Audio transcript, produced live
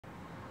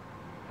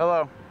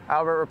Hello,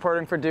 Albert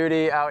reporting for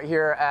duty out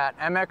here at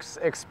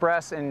MX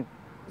Express in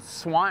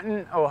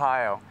Swanton,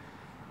 Ohio.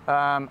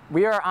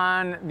 We are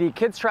on the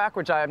kids track,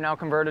 which I have now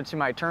converted to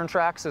my turn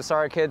track. So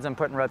sorry kids, I'm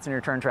putting ruts in your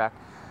turn track.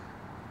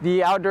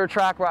 The outdoor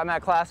track where I'm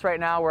at class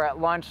right now, we're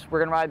at lunch. We're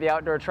gonna ride the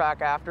outdoor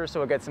track after, so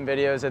we'll get some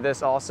videos of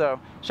this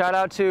also. Shout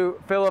out to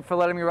Philip for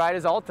letting me ride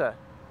his Alta.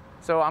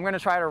 So I'm gonna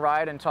try to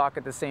ride and talk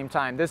at the same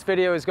time. This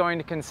video is going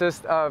to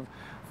consist of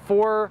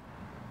 4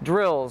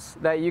 drills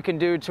that you can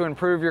do to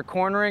improve your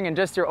cornering and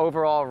just your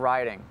overall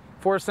riding.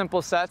 4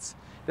 simple sets.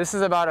 This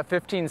is about a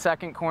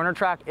 15-second corner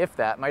track, if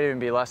that, might even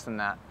be less than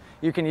that.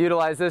 You can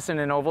utilize this in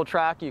an oval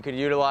track. You could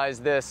utilize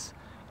this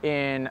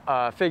in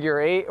a figure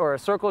 8 or a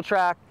circle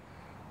track.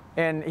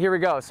 And here we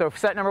go. So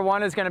set number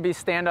 1 is gonna be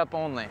stand up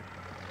only.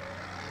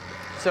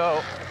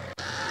 So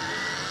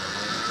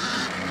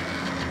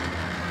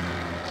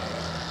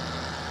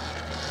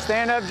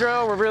stand up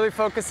drill, we're really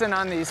focusing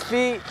on these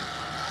feet,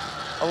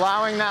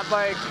 allowing that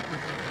bike,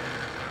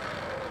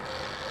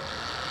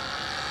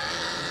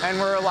 and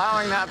we're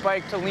allowing that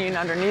bike to lean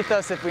underneath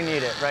us if we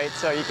need it, right?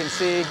 So you can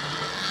see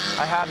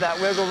I have that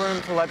wiggle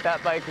room to let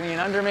that bike lean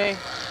under me.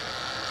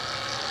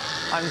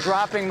 I'm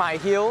dropping my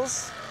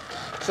heels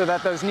so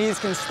that those knees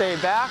can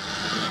stay back.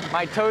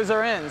 My toes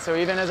are in, so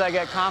even as I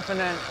get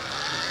confident,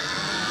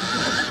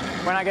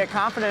 when I get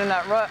confident in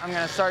that rut, I'm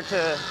gonna start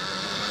to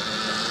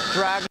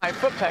drag my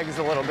foot pegs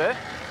a little bit.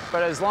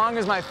 But as long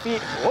as my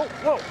feet,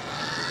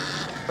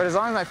 but as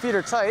long as my feet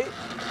are tight,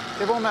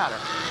 it won't matter.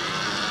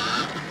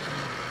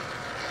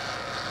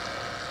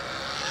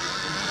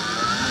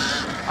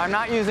 I'm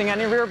not using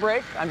any rear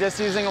brake. I'm just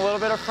using a little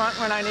bit of front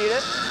when I need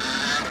it.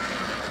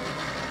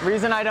 The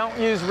reason I don't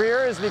use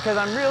rear is because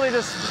I'm really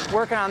just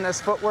working on this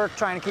footwork,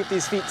 trying to keep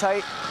these feet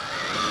tight.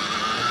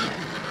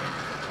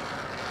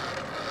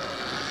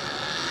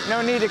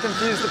 No need to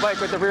confuse the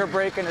bike with the rear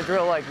brake in a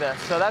drill like this.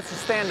 So that's the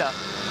stand up.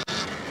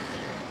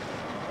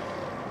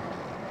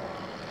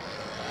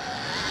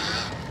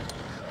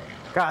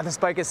 God, this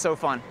bike is so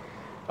fun.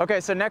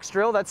 Okay, so next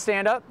drill, that's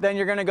stand up. Then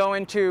you're gonna go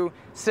into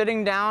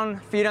sitting down,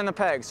 feet on the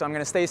peg. So I'm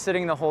gonna stay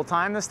sitting the whole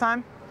time this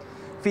time.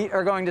 Feet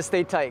are going to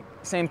stay tight.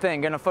 Same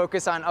thing, gonna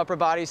focus on upper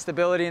body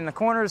stability in the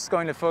corners,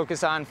 going to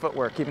focus on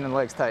footwork, keeping the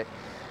legs tight.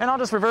 And I'll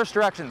just reverse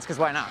directions, because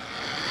why not?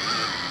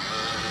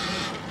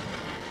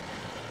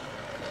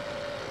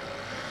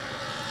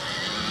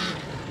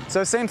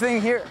 So same thing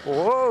here.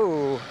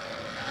 Whoa.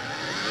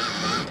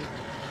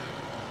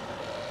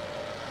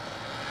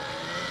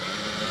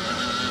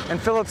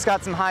 And Philip's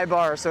got some high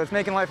bars, so it's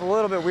making life a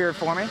little bit weird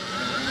for me.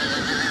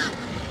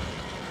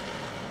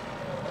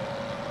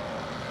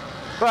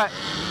 But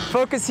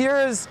focus here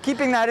is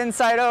keeping that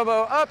inside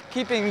elbow up,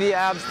 keeping the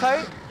abs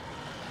tight,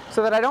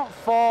 so that I don't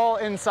fall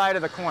inside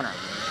of the corner,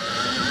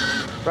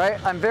 right?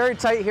 I'm very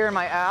tight here in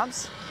my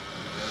abs.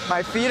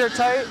 My feet are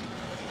tight.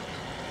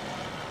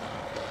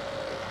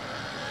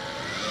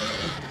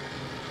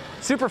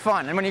 Super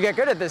fun, and when you get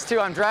good at this too,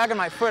 I'm dragging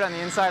my foot on the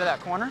inside of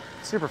that corner.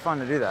 Super fun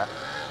to do that.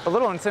 A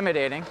little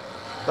intimidating.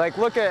 Like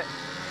look at,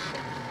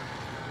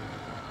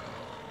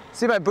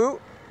 see my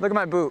boot? Look at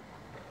my boot.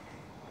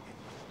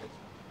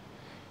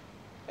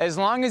 As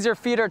long as your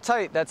feet are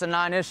tight, that's a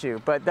non-issue,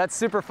 but that's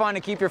super fun to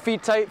keep your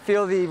feet tight,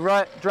 feel the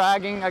rut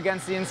dragging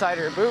against the inside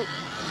of your boot.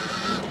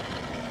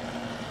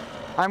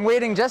 I'm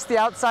weighting just the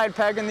outside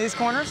peg in these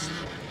corners,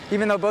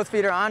 even though both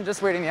feet are on,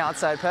 just weighting the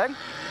outside peg.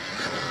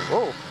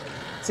 Whoa.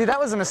 See, that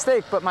was a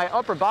mistake, but my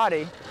upper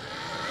body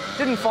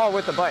didn't fall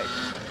with the bike.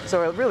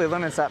 So it really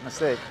limits that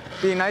mistake.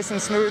 Being nice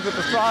and smooth with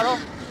the throttle.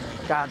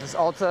 God, this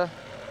Alta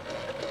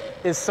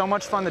is so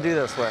much fun to do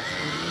this with.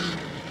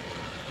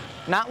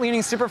 Not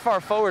leaning super far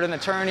forward in the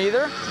turn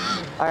either.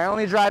 I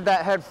only drive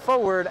that head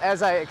forward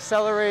as I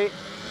accelerate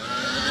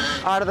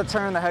out of the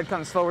turn, the head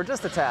comes forward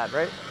just a tad,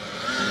 right?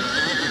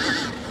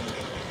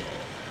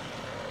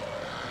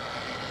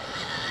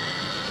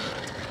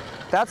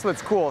 That's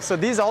what's cool. So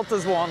these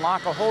Altas will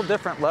unlock a whole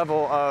different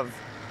level of,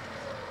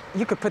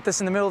 you could put this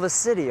in the middle of the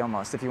city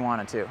almost if you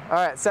wanted to. All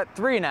right, set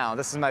 3 now.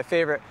 This is my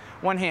favorite,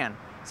 one hand.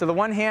 So the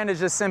one hand is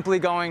just simply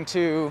going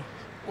to,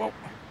 whoa,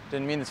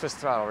 didn't mean to twist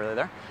the throttle really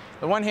there.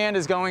 The one hand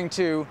is going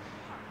to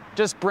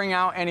just bring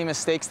out any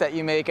mistakes that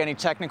you make, any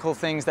technical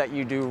things that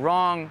you do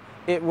wrong.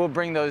 It will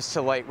bring those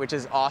to light, which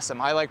is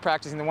awesome. I like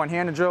practicing the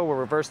one-handed drill. We'll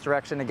reverse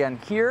direction again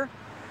here.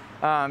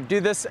 Do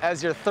this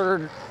as your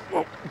third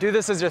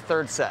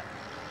set.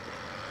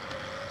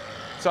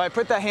 So I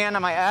put the hand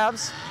on my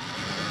abs.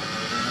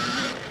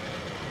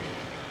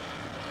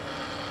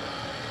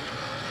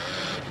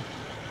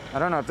 I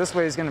don't know if this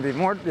way is going to be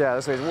more, yeah,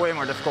 this way is way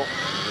more difficult.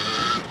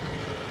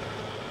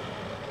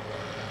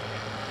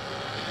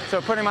 So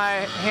putting my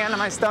hand on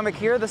my stomach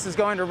here, this is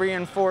going to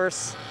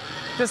reinforce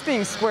just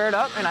being squared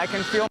up, and I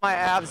can feel my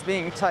abs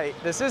being tight.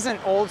 This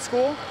isn't old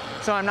school,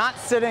 so I'm not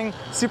sitting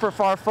super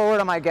far forward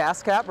on my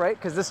gas cap, right?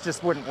 Because this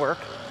just wouldn't work.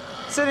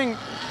 Sitting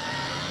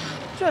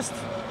just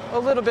a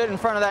little bit in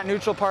front of that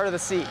neutral part of the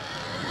seat.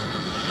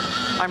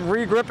 I'm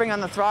re-gripping on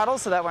the throttle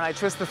so that when I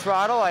twist the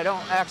throttle, I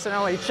don't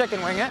accidentally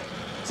chicken wing it.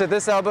 So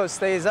this elbow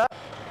stays up.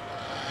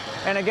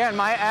 And again,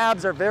 my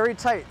abs are very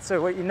tight.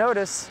 So what you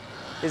notice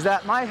is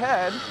that my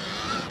head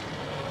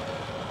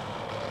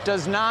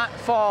does not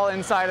fall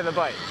inside of the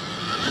bike.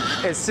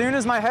 As soon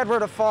as my head were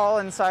to fall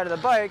inside of the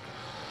bike,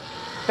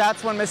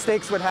 that's when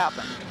mistakes would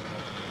happen.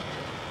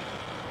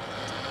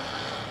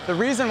 The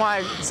reason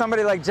why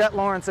somebody like Jet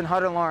Lawrence and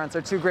Hunter Lawrence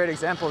are two great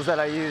examples that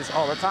I use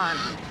all the time,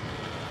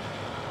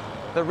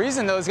 the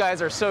reason those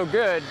guys are so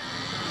good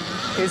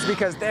is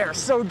because they are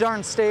so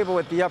darn stable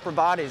with the upper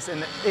bodies,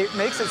 and it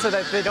makes it so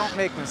that they don't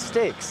make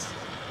mistakes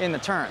in the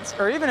turns.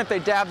 Or even if they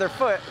dab their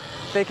foot,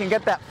 they can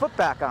get that foot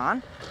back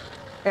on,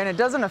 and it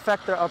doesn't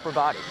affect their upper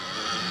body.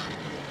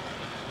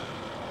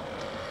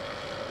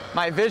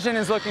 My vision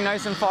is looking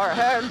nice and far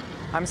ahead.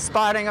 I'm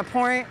spotting a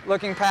point,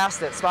 looking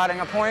past it, spotting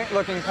a point,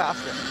 looking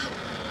past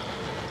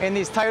it. In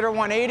these tighter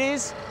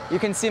 180s, you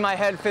can see my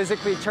head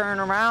physically turn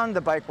around,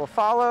 the bike will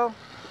follow.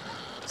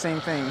 Same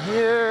thing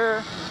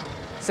here,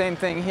 same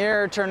thing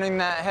here, turning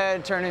that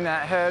head,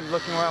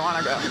 looking where I want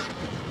to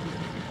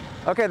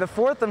go. Okay, the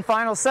fourth and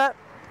final set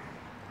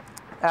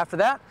after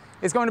that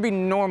is going to be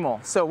normal.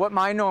 So what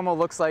my normal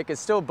looks like is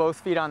still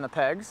both feet on the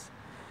pegs.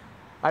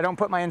 I don't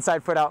put my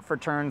inside foot out for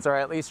turns, or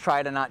I at least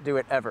try to not do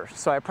it ever.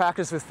 So I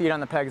practice with feet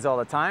on the pegs all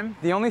the time.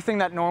 The only thing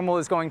that normal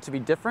is going to be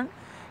different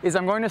is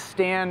I'm going to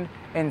stand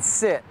and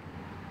sit,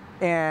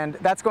 and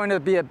that's going to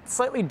be a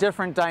slightly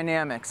different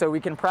dynamic. So we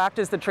can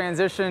practice the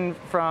transition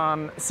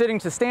from sitting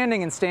to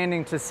standing and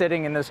standing to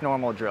sitting in this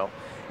normal drill.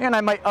 And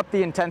I might up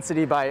the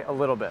intensity by a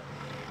little bit.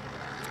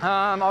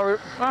 I'll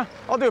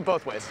do it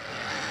both ways.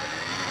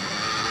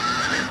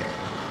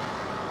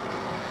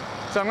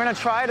 So I'm gonna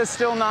try to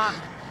still not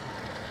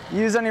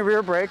use any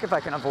rear brake if I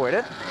can avoid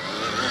it.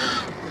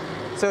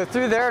 So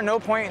through there, no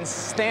point in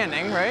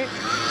standing, right?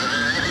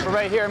 But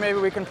right here, maybe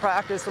we can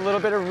practice a little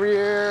bit of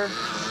rear,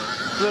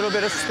 a little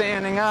bit of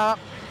standing up.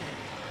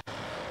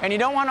 And you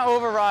don't want to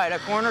override. A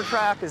corner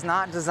track is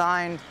not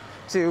designed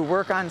to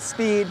work on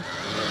speed.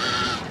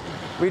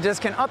 We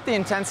just can up the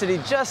intensity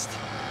just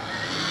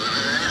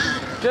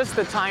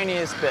the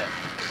tiniest bit.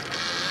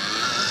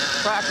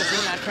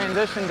 Practicing that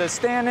transition to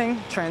standing,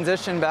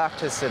 transition back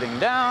to sitting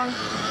down.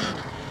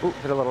 Ooh,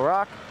 hit a little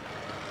rock.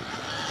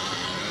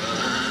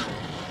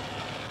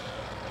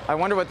 I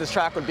wonder what this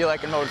track would be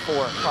like in mode 4.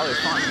 Probably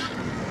fun.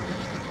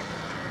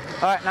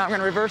 All right, now I'm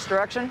gonna reverse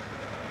direction.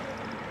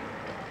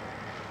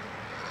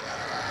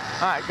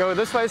 All right, go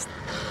this way,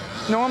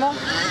 normal.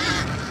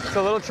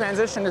 So a little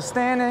transition to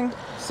standing,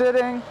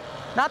 sitting.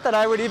 Not that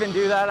I would even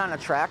do that on a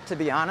track, to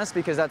be honest,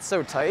 because that's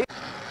so tight.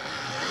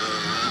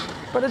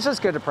 But it's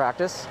just good to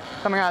practice.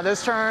 Coming out of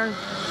this turn,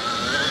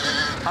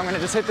 I'm gonna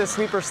just hit this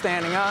sweeper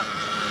standing up.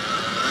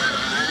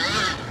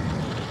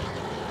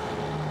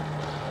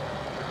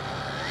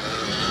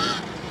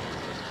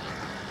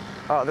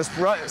 Oh, this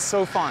rut is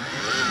so fun.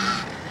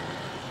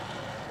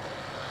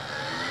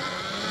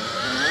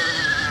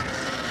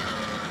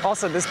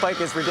 Also, this bike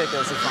is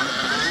ridiculously fun.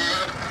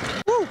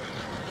 Woo!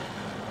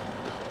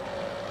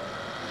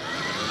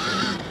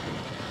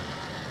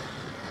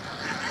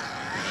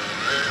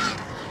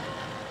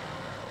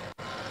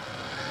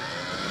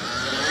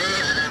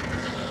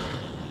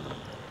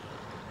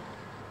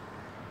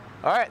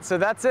 All right, so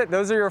that's it.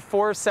 Those are your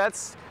 4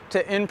 sets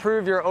to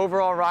improve your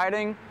overall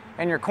riding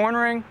and your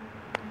cornering.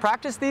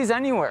 Practice these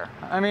anywhere.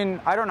 I mean,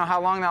 I don't know how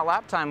long that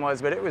lap time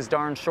was, but it was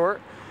darn short.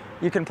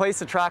 You can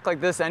place a track like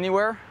this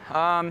anywhere.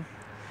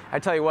 I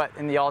tell you what,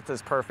 and the Alta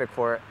is perfect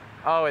for it.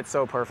 Oh, it's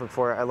so perfect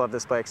for it. I love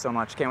this bike so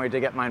much. Can't wait to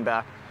get mine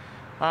back.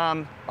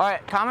 All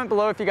right, comment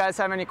below if you guys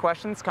have any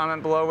questions.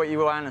 Comment below what you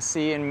want to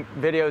see in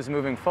videos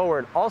moving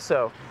forward.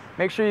 Also,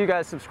 make sure you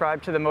guys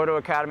subscribe to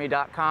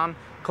themotoacademy.com.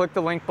 Click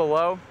the link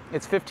below.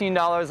 It's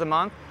 $15 a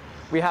month.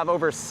 We have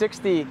over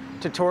 60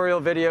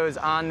 tutorial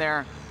videos on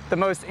there. The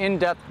most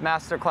in-depth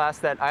masterclass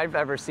that I've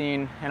ever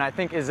seen, and I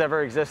think has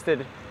ever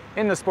existed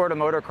in the sport of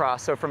motocross.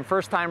 So from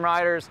first-time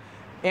riders,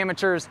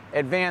 amateurs,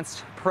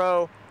 advanced,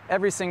 pro,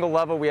 every single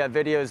level, we have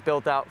videos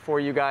built out for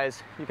you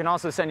guys. You can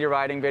also send your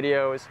riding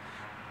videos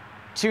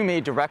to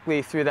me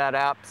directly through that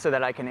app so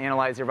that I can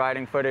analyze your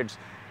riding footage.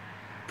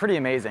 Pretty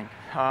amazing.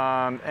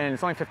 And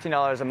it's only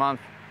 $15 a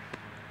month.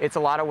 It's a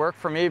lot of work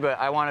for me, but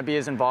I want to be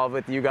as involved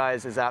with you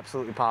guys as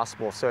absolutely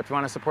possible. So if you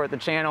want to support the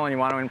channel and you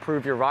want to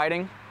improve your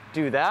riding,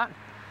 do that.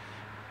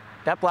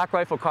 That Black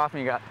Rifle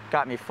coffee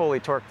got me fully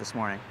torqued this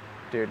morning,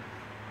 dude.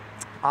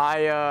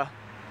 I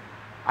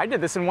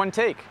did this in one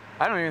take.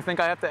 I don't even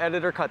think I have to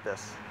edit or cut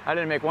this. I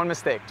didn't make one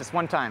mistake, just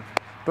one time.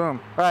 Boom.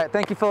 All right,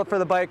 thank you, Philip, for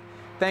the bike.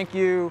 Thank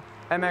you,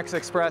 MX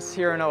Express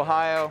here in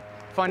Ohio.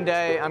 Fun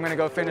day. I'm gonna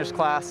go finish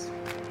class.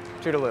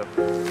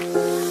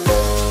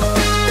 Toodaloo.